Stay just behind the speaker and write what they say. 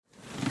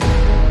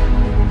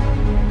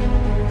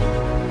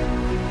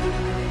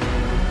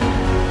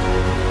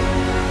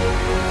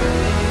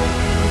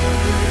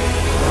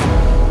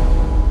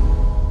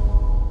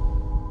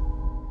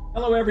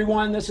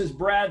everyone. This is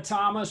Brad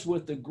Thomas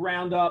with the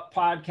Ground Up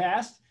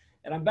Podcast,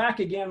 and I'm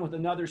back again with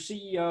another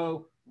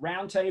CEO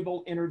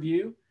Roundtable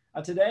interview.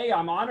 Today,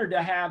 I'm honored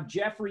to have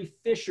Jeffrey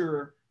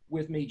Fisher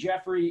with me.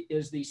 Jeffrey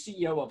is the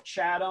CEO of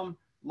Chatham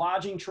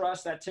Lodging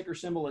Trust. That ticker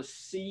symbol is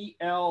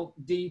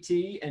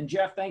CLDT. And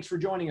Jeff, thanks for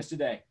joining us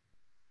today.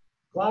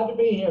 Glad to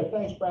be here.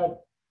 Thanks, Brad.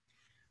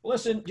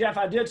 Listen, Jeff,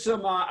 I did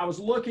some, I was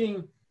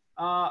looking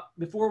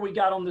before we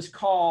got on this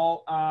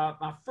call.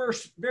 My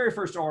very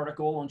first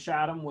article on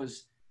Chatham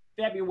was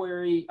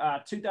February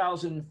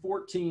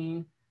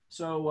 2014.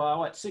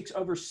 So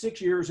over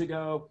 6 years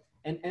ago.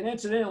 And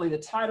incidentally, the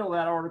title of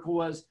that article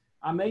was,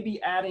 I may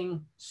be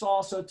adding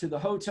salsa to the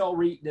hotel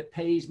REIT that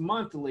pays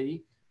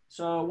monthly.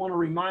 So I want to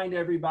remind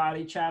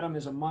everybody, Chatham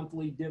is a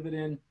monthly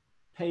dividend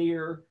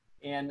payer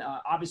and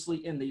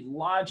obviously in the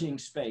lodging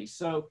space.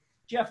 So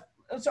Jeff,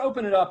 let's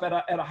open it up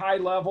at a high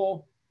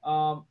level.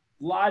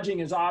 Lodging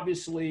has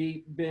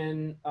obviously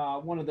been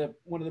one of the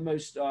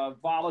most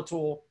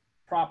volatile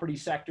property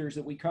sectors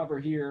that we cover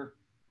here.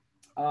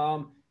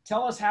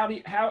 Tell us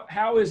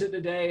how is it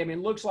today? I mean,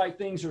 it looks like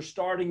things are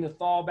starting to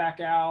thaw back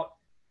out.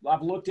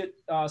 I've looked at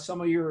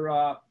some of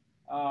your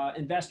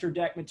investor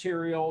deck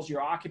materials.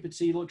 Your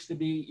occupancy looks to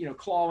be,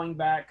 clawing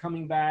back,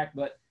 coming back.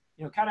 But,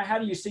 kind of how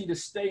do you see the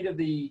state of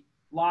the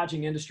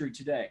lodging industry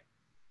today?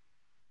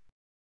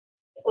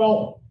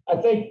 Well, I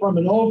think from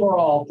an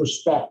overall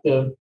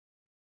perspective,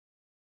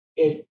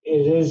 it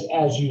is,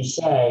 as you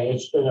say,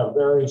 it's been a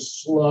very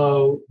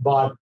slow,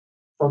 but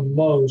for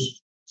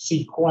most,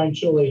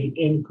 sequentially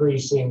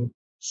increasing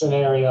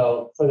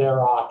scenario for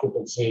their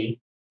occupancy.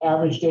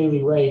 Average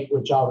daily rate,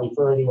 which I'll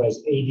refer to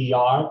as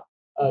ADR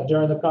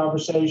during the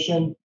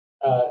conversation,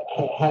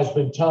 has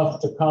been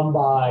tough to come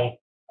by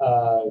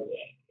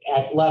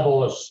at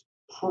levels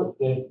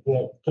compared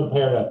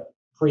to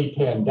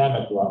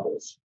pre-pandemic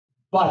levels.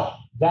 But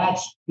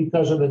that's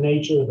because of the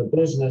nature of the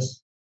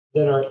business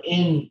that are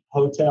in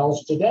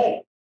hotels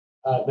today.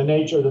 The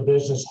nature of the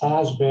business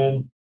has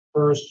been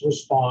first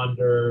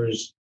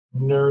responders,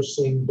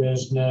 nursing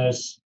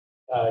business,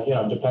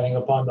 depending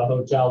upon the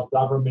hotel,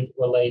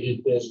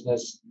 government-related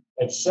business,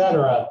 et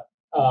cetera.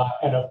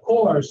 And of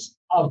course,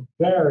 a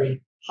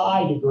very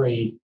high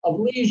degree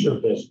of leisure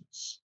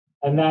business.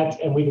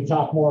 And we can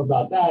talk more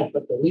about that,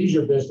 but the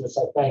leisure business,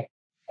 I think,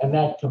 and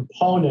that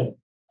component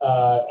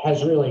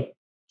has really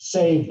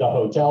saved the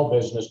hotel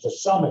business to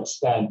some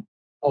extent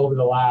over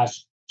the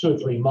last 2 or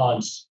 3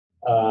 months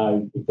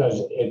because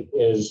it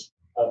is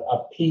a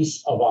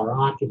piece of our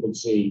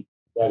occupancy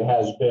that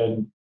has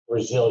been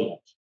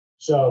resilient.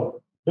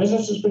 So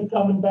business has been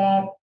coming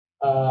back,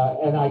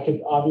 and I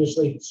could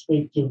obviously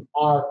speak to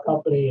our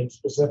company and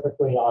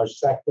specifically our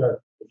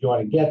sector if you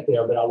want to get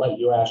there, but I'll let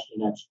you ask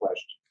your next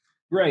question.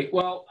 Great.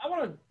 Well, I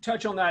want to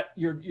touch on that,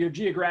 your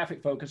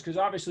geographic focus, because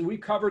obviously we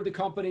covered the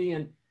company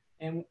and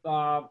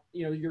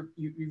you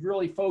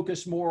really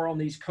focus more on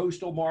these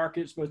coastal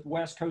markets, both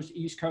West Coast,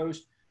 East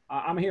Coast.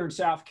 I'm here in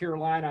South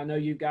Carolina. I know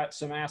you've got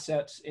some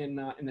assets in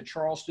the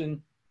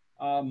Charleston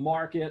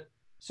market.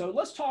 So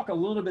let's talk a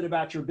little bit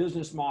about your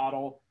business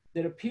model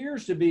that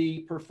appears to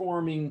be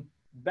performing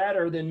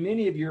better than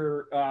many of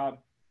your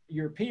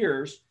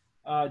peers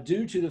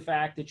due to the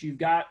fact that you've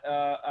got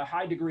a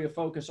high degree of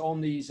focus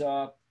on these,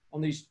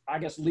 I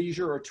guess,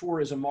 leisure or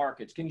tourism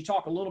markets. Can you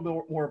talk a little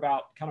bit more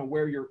about kind of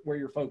where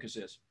your focus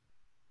is?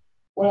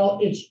 Well,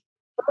 it's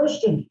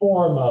first and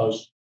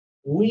foremost,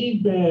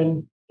 we've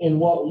been in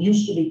what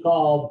used to be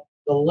called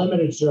the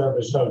limited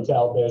service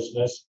hotel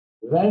business,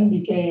 then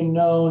became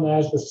known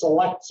as the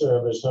select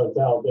service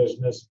hotel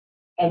business.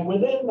 And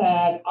within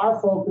that,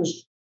 our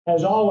focus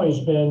has always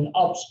been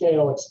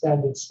upscale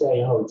extended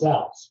stay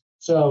hotels.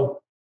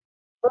 So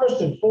first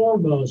and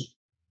foremost,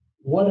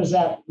 what does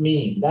that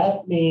mean?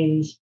 That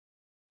means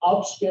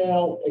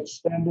upscale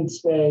extended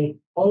stay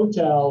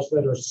hotels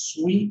that are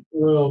suite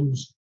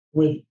rooms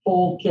with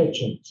full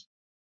kitchens.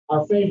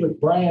 Our favorite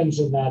brands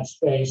in that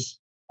space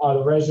are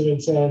the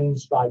Residence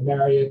Inns by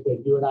Marriott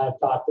that you and I have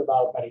talked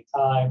about many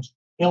times,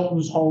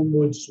 Hilton's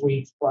Homewood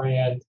Suites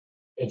brand,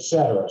 et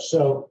cetera.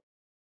 So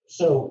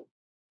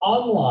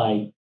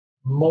unlike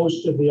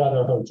most of the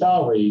other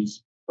hotel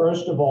REITs,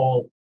 first of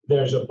all,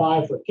 there's a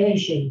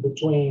bifurcation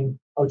between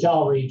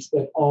hotel REITs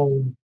that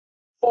own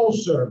full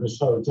service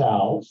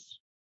hotels,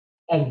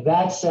 and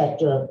that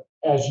sector,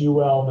 as you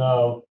well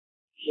know,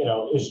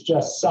 is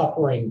just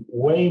suffering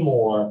way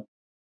more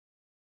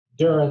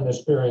during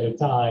this period of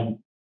time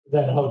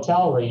than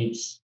hotel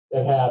REITs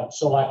that have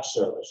select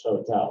service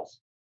hotels.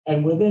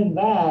 And within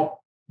that,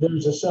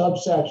 there's a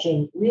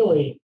subsection,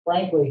 really,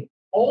 frankly,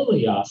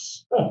 only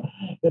us,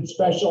 that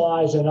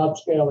specialize in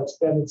upscale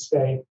extended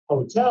stay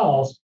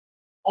hotels.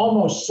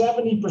 Almost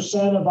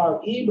 70% of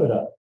our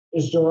EBITDA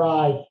is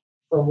derived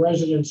from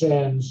Residence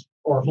Inns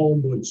or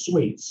Homewood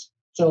Suites.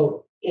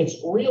 So it's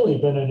really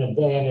been an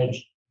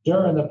advantage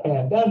during the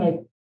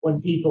pandemic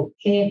when people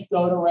can't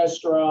go to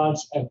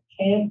restaurants and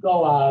can't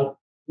go out.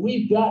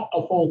 We've got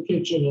a full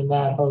kitchen in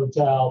that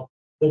hotel,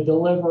 the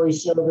delivery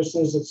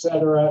services, et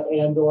cetera,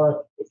 and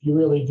or if you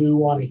really do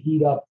want to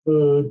heat up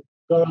food,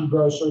 go to the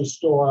grocery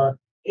store,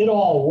 it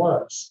all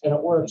works, and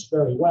it works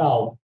very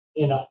well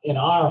in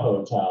our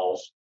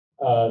hotels.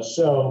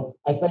 So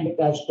I think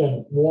that's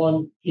been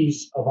one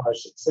piece of our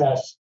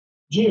success.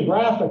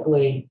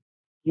 Geographically,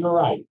 you're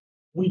right.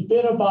 We've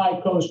been a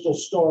bi-coastal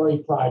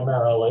story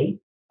primarily.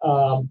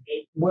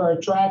 We're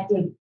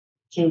attracted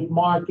to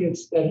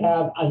markets that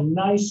have a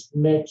nice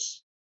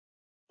mix,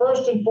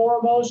 first and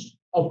foremost,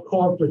 of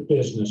corporate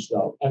business,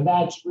 though. And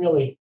that's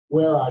really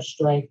where our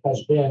strength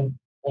has been.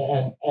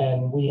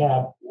 And we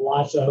have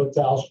lots of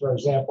hotels, for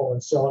example,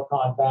 in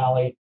Silicon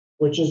Valley,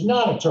 which is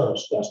not a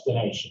tourist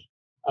destination,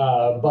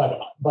 but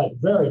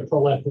very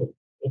prolific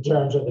in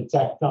terms of the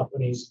tech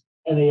companies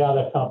and the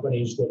other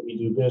companies that we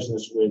do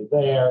business with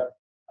there.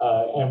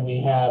 And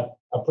we have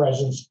a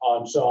presence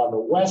on the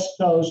West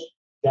Coast,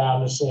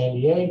 down to San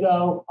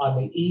Diego, on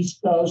the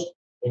East Coast,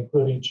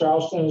 including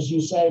Charleston, as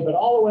you say, but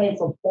all the way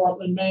from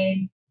Portland,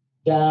 Maine,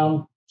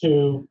 down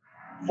to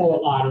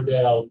Fort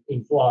Lauderdale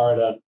in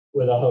Florida,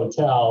 with a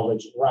hotel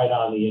that's right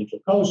on the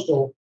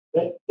intercoastal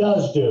that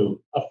does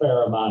do a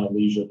fair amount of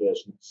leisure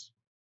business.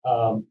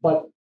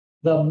 But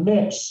the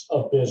mix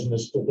of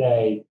business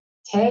today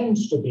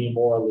tends to be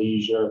more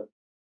leisure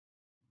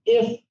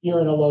if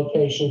you're in a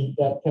location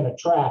that can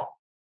attract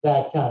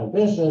that kind of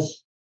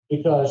business,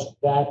 because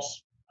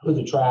that's who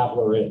the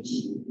traveler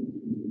is.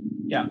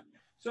 Yeah.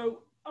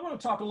 So I want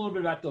to talk a little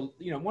bit about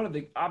one of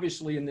the,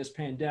 obviously in this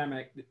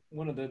pandemic,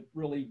 one of the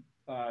really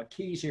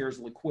keys here is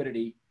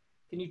liquidity.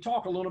 Can you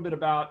talk a little bit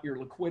about your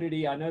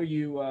liquidity? I know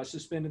you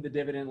suspended the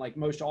dividend like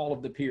most all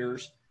of the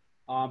peers,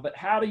 but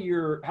how does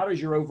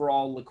your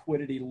overall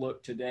liquidity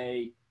look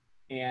today?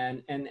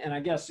 And I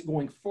guess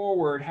going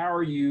forward, how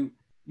are you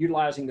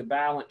utilizing the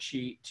balance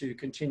sheet to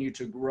continue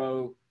to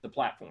grow the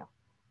platform?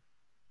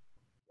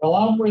 Well,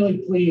 I'm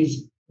really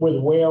pleased with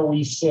where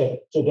we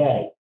sit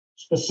today.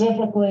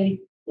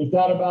 Specifically, we've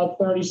got about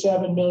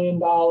 $37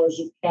 million of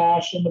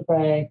cash in the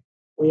bank.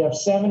 We have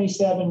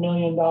 $77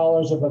 million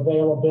of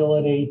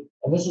availability,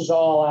 and this is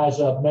all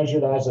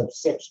measured as of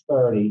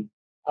 6/30,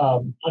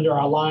 under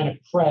our line of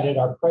credit,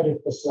 our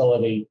credit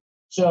facility.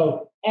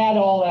 So add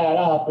all that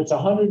up, it's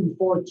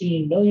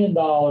 $114 million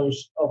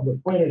of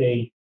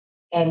liquidity,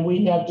 and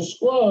we have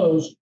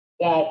disclosed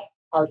that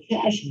our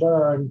cash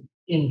burn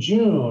in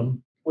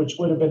June, which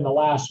would have been the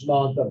last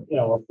month of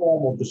a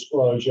formal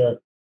disclosure,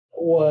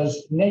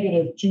 was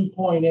negative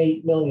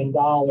 $2.8 million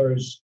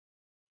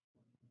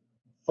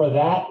for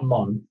that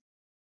month.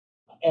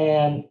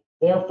 And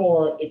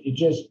therefore, if you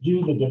just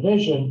do the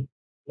division,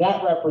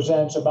 that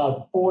represents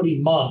about 40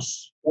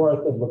 months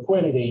worth of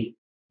liquidity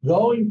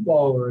going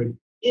forward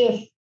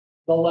if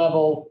the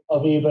level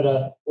of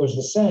EBITDA was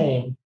the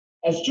same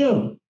as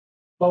June.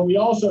 But we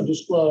also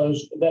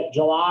disclosed that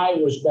July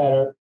was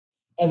better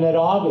and that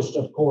August,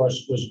 of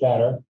course, was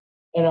better.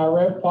 And our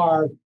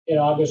RevPAR in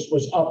August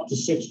was up to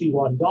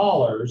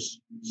 $61.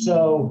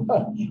 So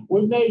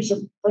we've made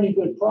some pretty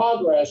good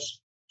progress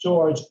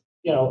towards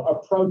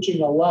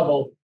approaching a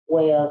level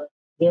where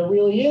there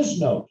really is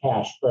no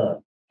cash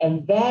burn.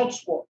 And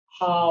that's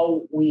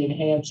how we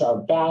enhance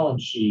our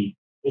balance sheet.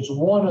 It's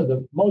one of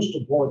the most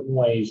important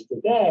ways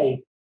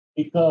today,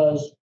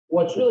 because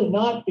what's really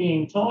not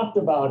being talked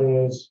about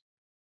is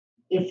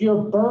if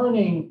you're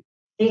burning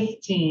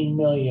 $15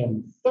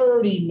 million,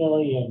 $30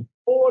 million,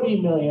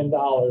 $40 million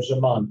a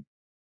month,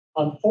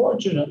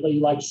 unfortunately,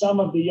 like some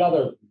of the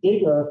other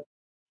bigger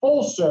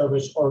full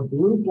service or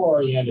group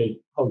oriented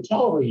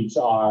hotel REITs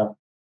are,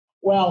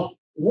 well,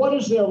 what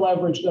is their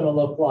leverage going to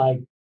look like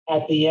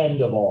at the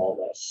end of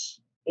all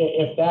this?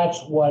 If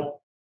that's what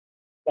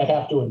they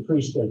have to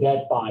increase their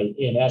debt by,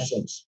 in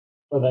essence,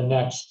 for the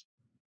next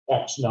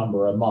X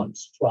number of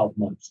months, 12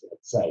 months,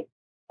 let's say.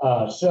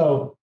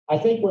 So I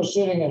think we're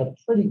sitting in a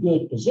pretty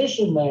good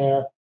position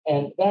there.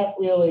 And that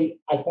really,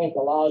 I think,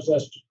 allows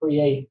us to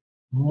create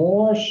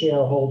more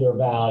shareholder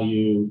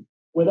value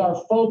with our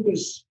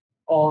focus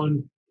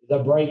on the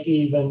break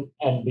even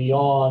and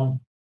beyond.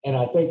 And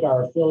I think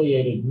our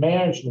affiliated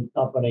management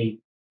company,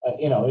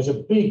 is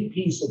a big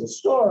piece of the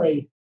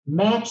story,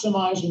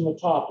 maximizing the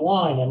top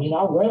line. I mean,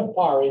 our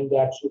RevPAR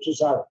index, which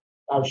is our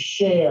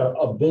share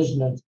of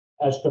business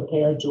as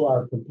compared to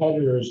our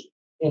competitors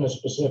in a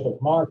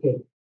specific market,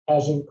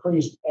 has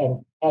increased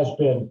and has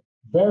been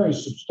very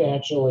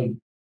substantially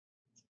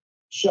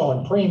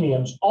showing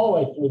premiums all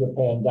the way through the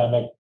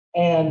pandemic.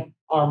 And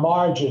our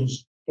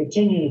margins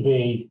continue to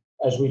be,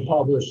 as we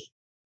published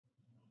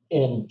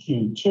in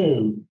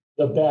Q2,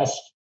 the best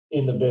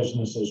in the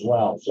business as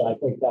well. So I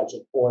think that's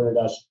afforded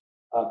us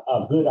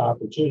a good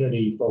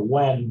opportunity for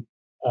when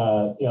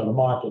the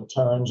market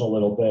turns a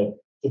little bit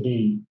to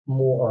be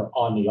more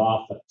on the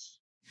offense.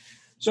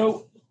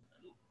 So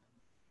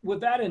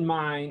with that in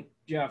mind,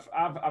 Jeff,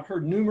 I've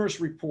heard numerous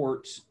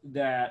reports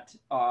that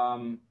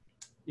the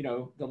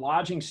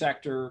lodging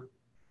sector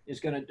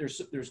is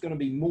there's going to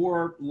be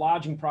more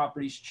lodging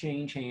properties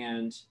change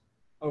hands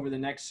over the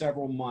next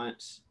several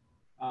months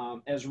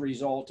as a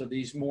result of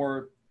these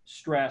more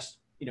stressed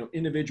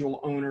individual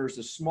owners,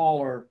 the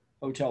smaller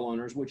hotel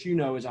owners, which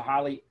is a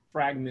highly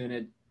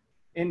fragmented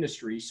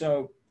industry.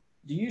 So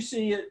do you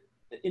see it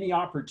any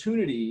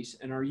opportunities,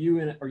 and are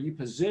you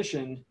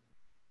positioned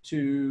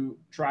to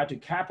try to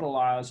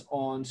capitalize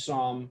on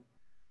some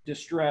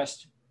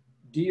distressed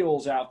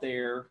deals out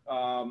there,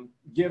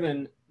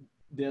 given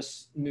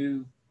this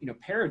new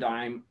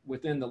paradigm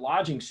within the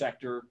lodging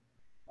sector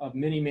of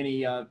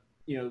many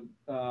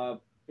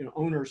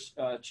owners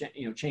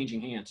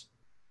changing hands?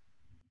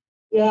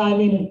 Yeah, I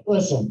mean,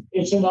 listen,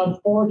 it's an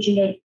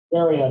unfortunate,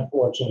 very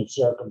unfortunate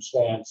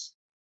circumstance.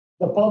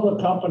 The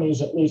public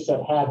companies at least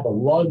have had the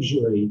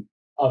luxury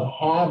of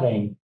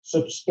having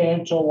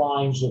substantial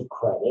lines of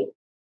credit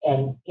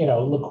and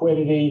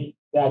liquidity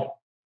that,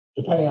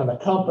 depending on the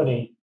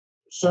company,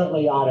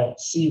 certainly ought to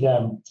see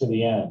them to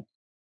the end.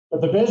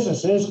 But the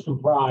business is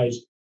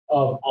comprised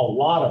of a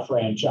lot of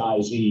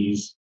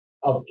franchisees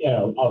of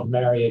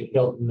Marriott,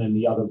 Hilton, and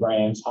the other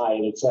brands,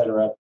 Hyatt, et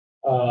cetera.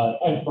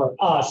 And for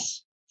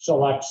us,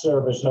 select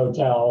service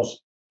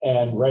hotels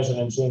and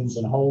residence inns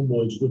and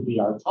Homewoods would be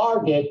our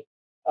target.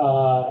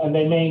 And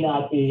they may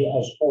not be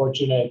as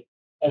fortunate.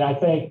 And I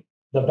think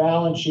the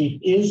balance sheet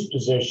is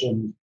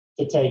positioned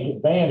to take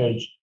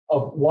advantage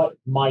of what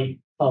might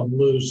come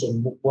loose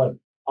and what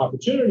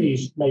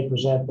opportunities may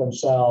present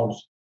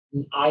themselves,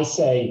 I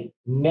say,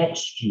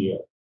 next year.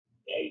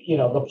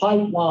 The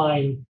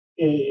pipeline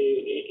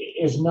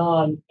is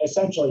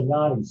essentially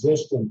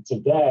non-existent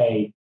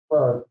today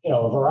for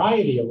a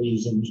variety of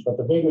reasons, but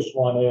the biggest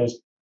one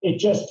is it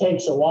just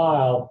takes a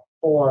while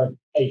for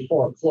a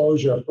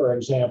foreclosure, for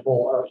example,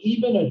 or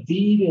even a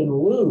deed in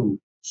lieu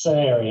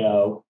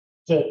scenario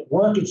to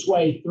work its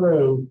way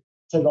through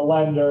to the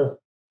lender,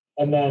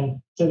 and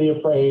then to the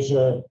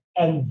appraiser,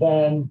 and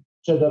then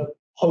to the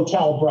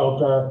hotel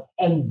broker,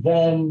 and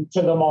then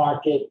to the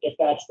market, if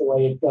that's the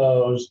way it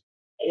goes,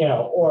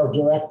 or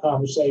direct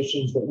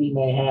conversations that we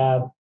may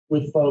have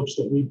with folks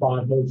that we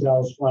bought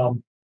hotels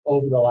from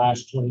over the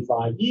last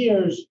 25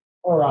 years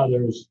or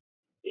others.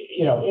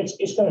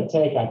 It's going to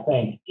take, I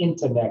think,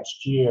 into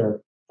next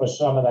year for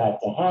some of that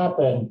to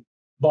happen.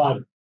 But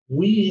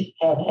we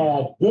have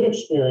had good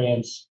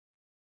experience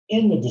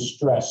in the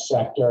distressed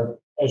sector.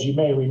 As you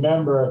may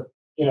remember,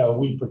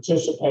 we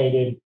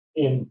participated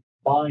in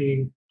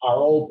buying our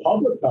old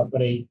public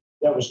company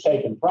that was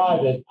taken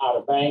private out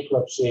of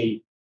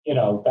bankruptcy,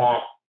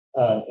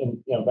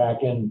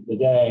 back in the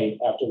day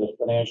after the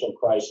financial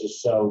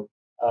crisis. So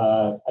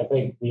I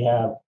think we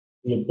have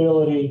the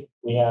ability,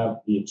 we have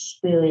the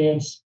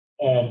experience,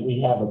 and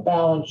we have a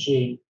balance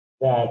sheet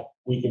that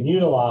we can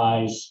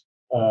utilize,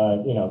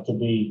 to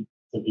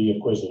be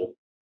acquisitive.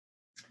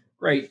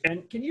 Great.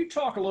 And can you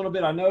talk a little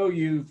bit? I know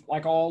you've,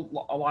 like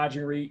all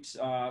lodging REITs,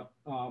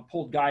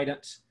 pulled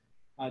guidance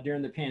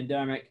during the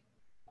pandemic.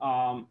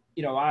 I'm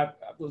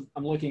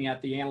looking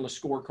at the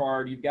analyst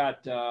scorecard. You've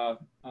got a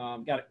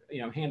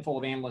handful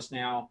of analysts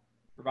now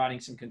providing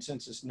some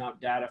consensus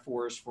data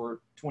for us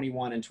for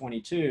 21 and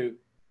 22.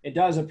 It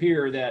does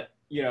appear that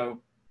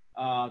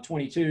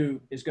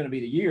 22 is going to be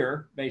the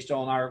year based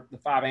on the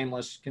 5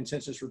 analysts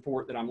consensus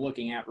report that I'm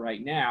looking at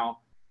right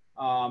now.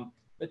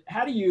 But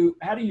how do you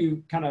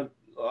kind of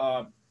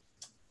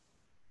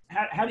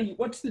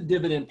what's the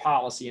dividend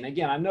policy? And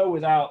again, I know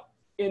without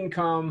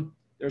income,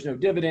 there's no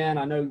dividend.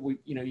 I know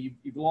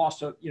you've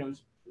lost a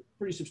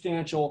pretty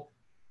substantial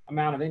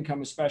amount of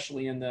income,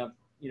 especially in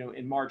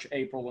in March,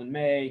 April, and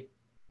May.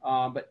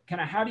 But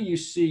kind of how do you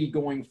see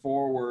going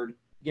forward?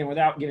 Again,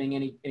 without giving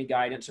any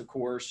guidance, of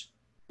course,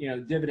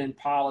 dividend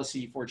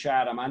policy for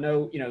Chatham. I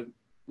know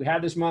we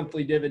had this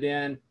monthly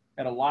dividend.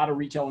 Had a lot of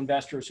retail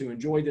investors who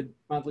enjoy the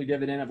monthly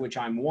dividend, of which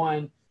I'm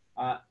one.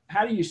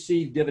 How do you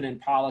see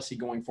dividend policy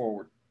going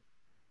forward?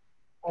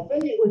 I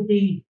think it would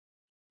be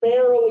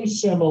fairly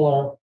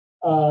similar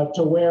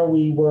to where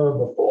we were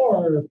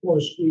before. And of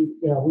course,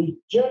 we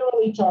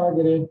generally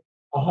targeted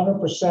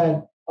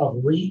 100% of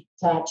REIT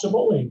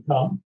taxable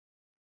income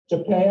to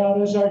pay out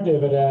as our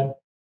dividend.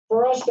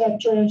 For us, that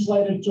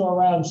translated to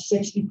around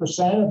 60%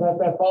 of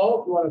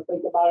FFO, if you want to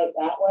think about it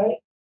that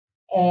way.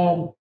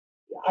 And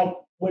I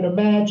would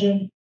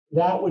imagine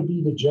that would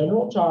be the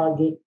general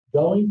target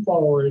going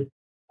forward.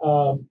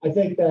 I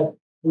think that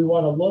we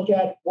want to look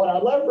at what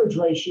our leverage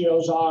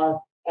ratios are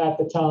at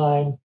the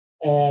time.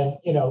 And,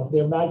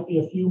 there might be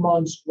a few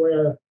months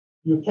where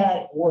you're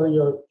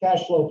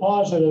cash flow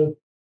positive,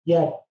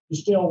 yet you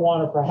still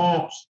want to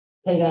perhaps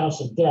pay down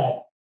some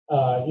debt,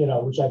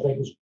 which I think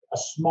is a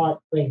smart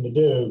thing to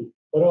do.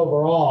 But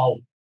overall,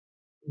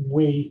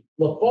 we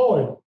look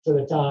forward to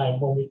the time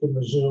when we can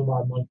resume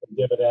our monthly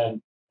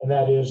dividend. And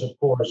that is, of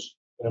course,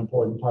 an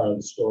important part of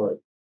the story.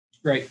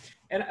 Great.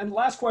 And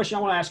last question,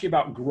 I want to ask you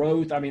about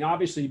growth. I mean,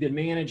 obviously, you've been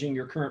managing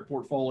your current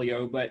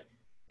portfolio, but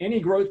any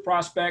growth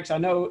prospects? I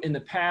know in the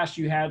past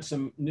you had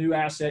some new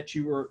assets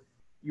you were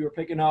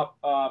picking up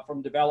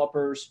from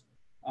developers,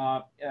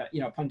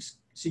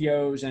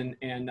 CEOs,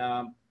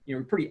 and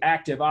you're pretty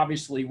active,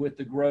 obviously, with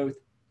the growth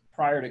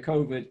prior to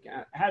COVID.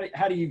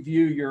 How do you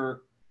view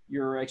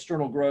your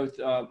external growth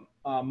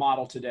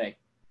model today?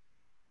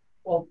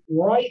 Well,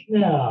 right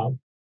now,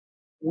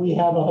 we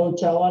have a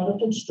hotel under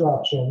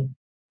construction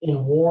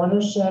in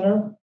Warner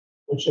Center,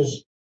 which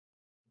is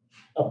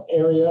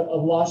area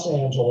of Los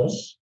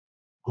Angeles.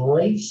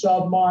 Great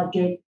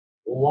submarket,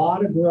 a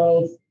lot of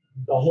growth.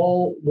 The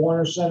whole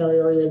Warner Center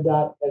area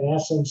got, in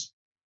essence,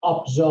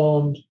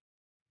 upzoned,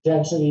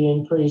 density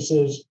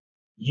increases,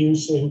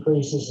 use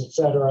increases, et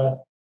cetera,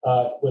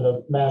 with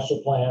a master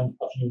plan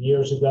a few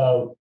years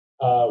ago.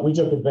 We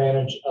took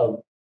advantage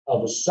of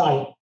a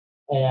site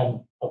and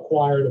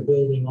acquired a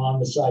building on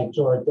the site,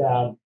 tore it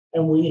down,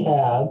 and we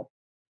have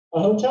a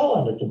hotel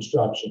under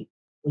construction.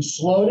 We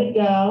slowed it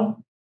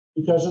down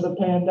because of the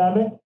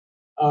pandemic,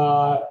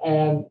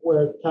 and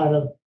we're kind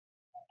of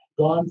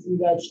gone through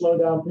that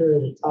slowdown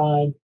period of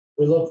time.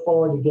 We look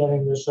forward to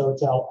getting this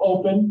hotel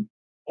open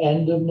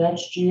end of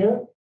next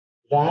year.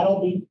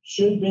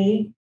 Should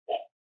be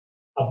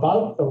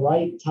about the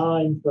right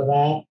time for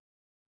that.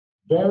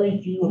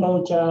 Very few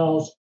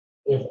hotels,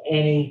 if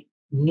any,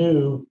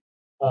 new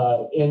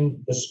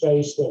in the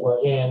space that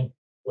we're in,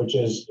 which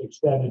is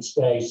extended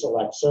stay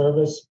select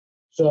service.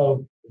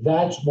 So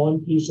that's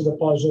one piece of the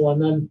puzzle.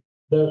 And then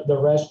the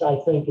rest, I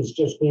think, is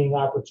just being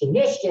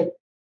opportunistic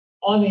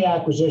on the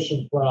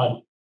acquisition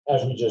front,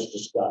 as we just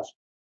discussed.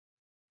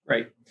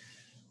 Great.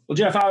 Well,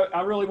 Jeff,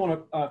 I really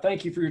want to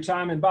thank you for your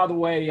time. And by the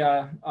way,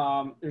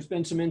 there's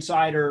been some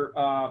insider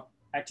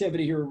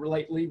activity here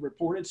lately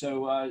reported.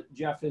 So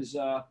Jeff has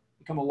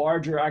become a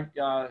larger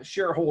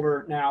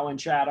shareholder now in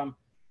Chatham,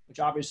 which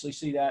obviously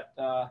see that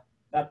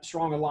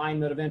strong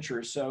alignment of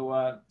interest.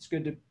 So it's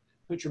good to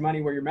put your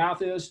money where your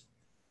mouth is.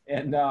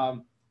 And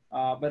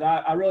but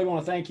I really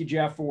want to thank you,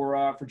 Jeff,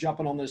 for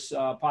jumping on this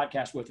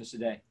podcast with us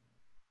today.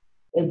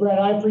 Hey, Brett,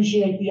 I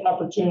appreciate the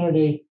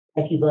opportunity.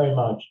 Thank you very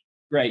much.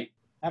 Great.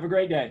 Have a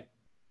great day.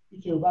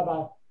 You too.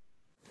 Bye-bye.